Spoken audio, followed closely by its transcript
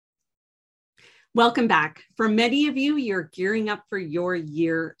Welcome back. For many of you, you're gearing up for your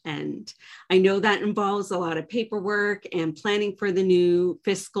year end. I know that involves a lot of paperwork and planning for the new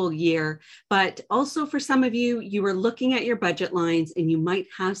fiscal year, but also for some of you, you are looking at your budget lines and you might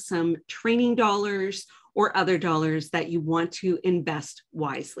have some training dollars or other dollars that you want to invest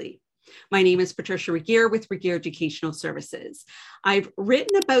wisely. My name is Patricia Regier with Regier Educational Services. I've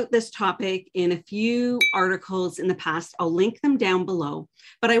written about this topic in a few articles in the past. I'll link them down below,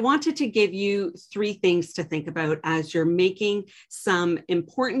 but I wanted to give you 3 things to think about as you're making some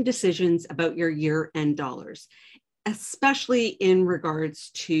important decisions about your year-end dollars, especially in regards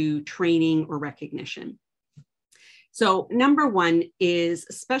to training or recognition. So number 1 is,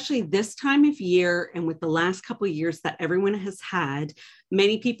 especially this time of year and with the last couple of years that everyone has had,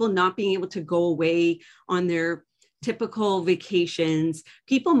 many people not being able to go away on their typical vacations,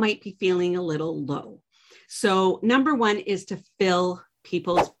 people might be feeling a little low. So number 1 is to fill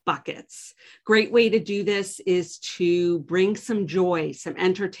people's buckets. Great way to do this is to bring some joy, some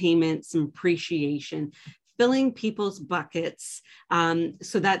entertainment, some appreciation, filling people's buckets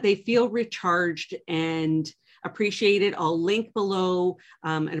so that they feel recharged and appreciated. I'll link below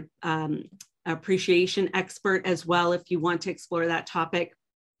an appreciation expert as well if you want to explore that topic.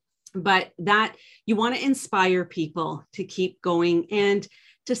 But that you want to inspire people to keep going and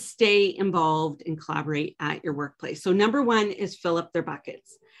to stay involved and collaborate at your workplace. So number 1 is fill up their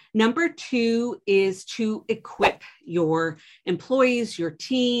buckets. Number 2 is to equip your employees, your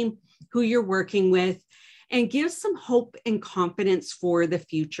team, who you're working with, and give some hope and confidence for the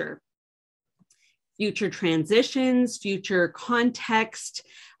future. Future transitions, future context,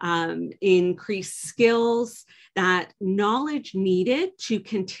 increased skills, that knowledge needed to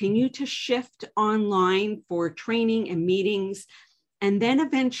continue to shift online for training and meetings, and then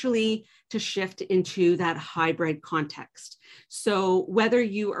eventually to shift into that hybrid context. So whether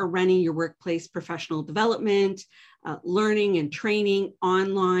you are running your workplace professional development, learning and training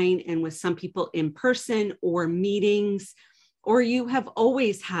online and with some people in person or meetings, or you have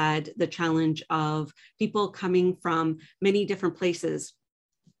always had the challenge of people coming from many different places,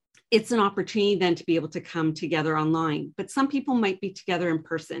 it's an opportunity then to be able to come together online, but some people might be together in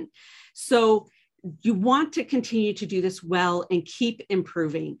person. So you want to continue to do this well and keep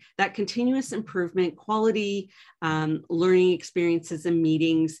improving that continuous improvement, quality learning experiences and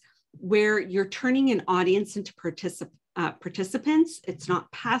meetings where you're turning an audience into participants. It's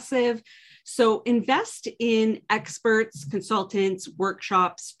not passive. So invest in experts, consultants,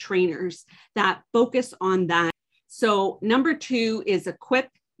 workshops, trainers that focus on that. So number 2 is equip.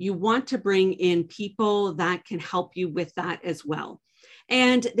 You want to bring in people that can help you with that as well.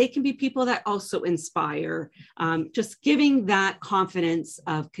 And they can be people that also inspire, just giving that confidence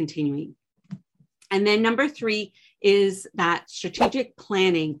of continuing. And then number 3 is that strategic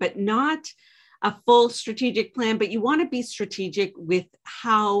planning, but not a full strategic plan, but you want to be strategic with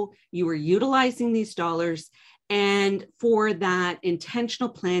how you are utilizing these dollars and for that intentional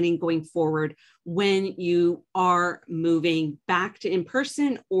planning going forward when you are moving back to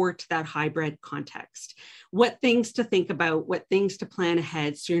in-person or to that hybrid context. What things to think about, what things to plan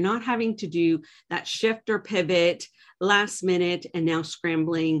ahead, so you're not having to do that shift or pivot last minute and now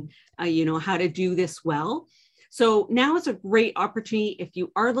scrambling, how to do this well. So now is a great opportunity if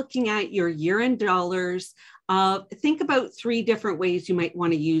you are looking at your year-end dollars, think about 3 different ways you might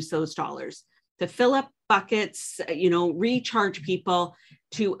want to use those dollars to fill up buckets, recharge people,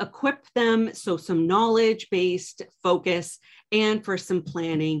 to equip them. So some knowledge-based focus and for some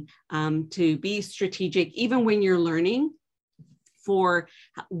planning to be strategic, even when you're learning for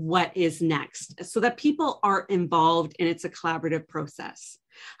what is next so that people are involved and it's a collaborative process.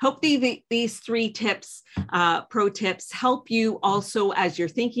 Hope these 3 tips, pro tips help you also as you're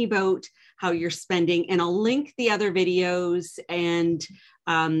thinking about how you're spending, and I'll link the other videos and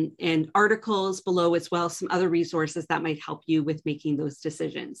articles below as well, some other resources that might help you with making those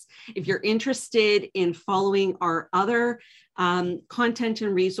decisions. If you're interested in following our other content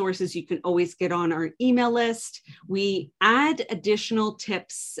and resources, you can always get on our email list. We add additional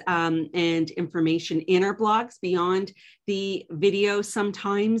tips and information in our blogs beyond the video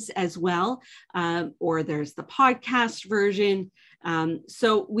sometimes as well, or there's the podcast version.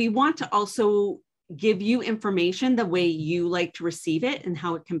 So we want to also give you information the way you like to receive it and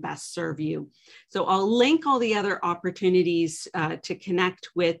how it can best serve you. So I'll link all the other opportunities to connect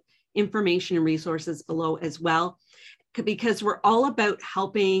with information and resources below as well, because we're all about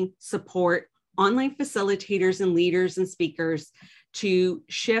helping support online facilitators and leaders and speakers to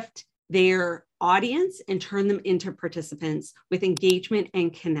shift their audience and turn them into participants with engagement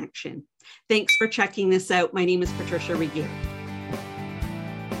and connection. Thanks for checking this out. My name is Patricia Regier.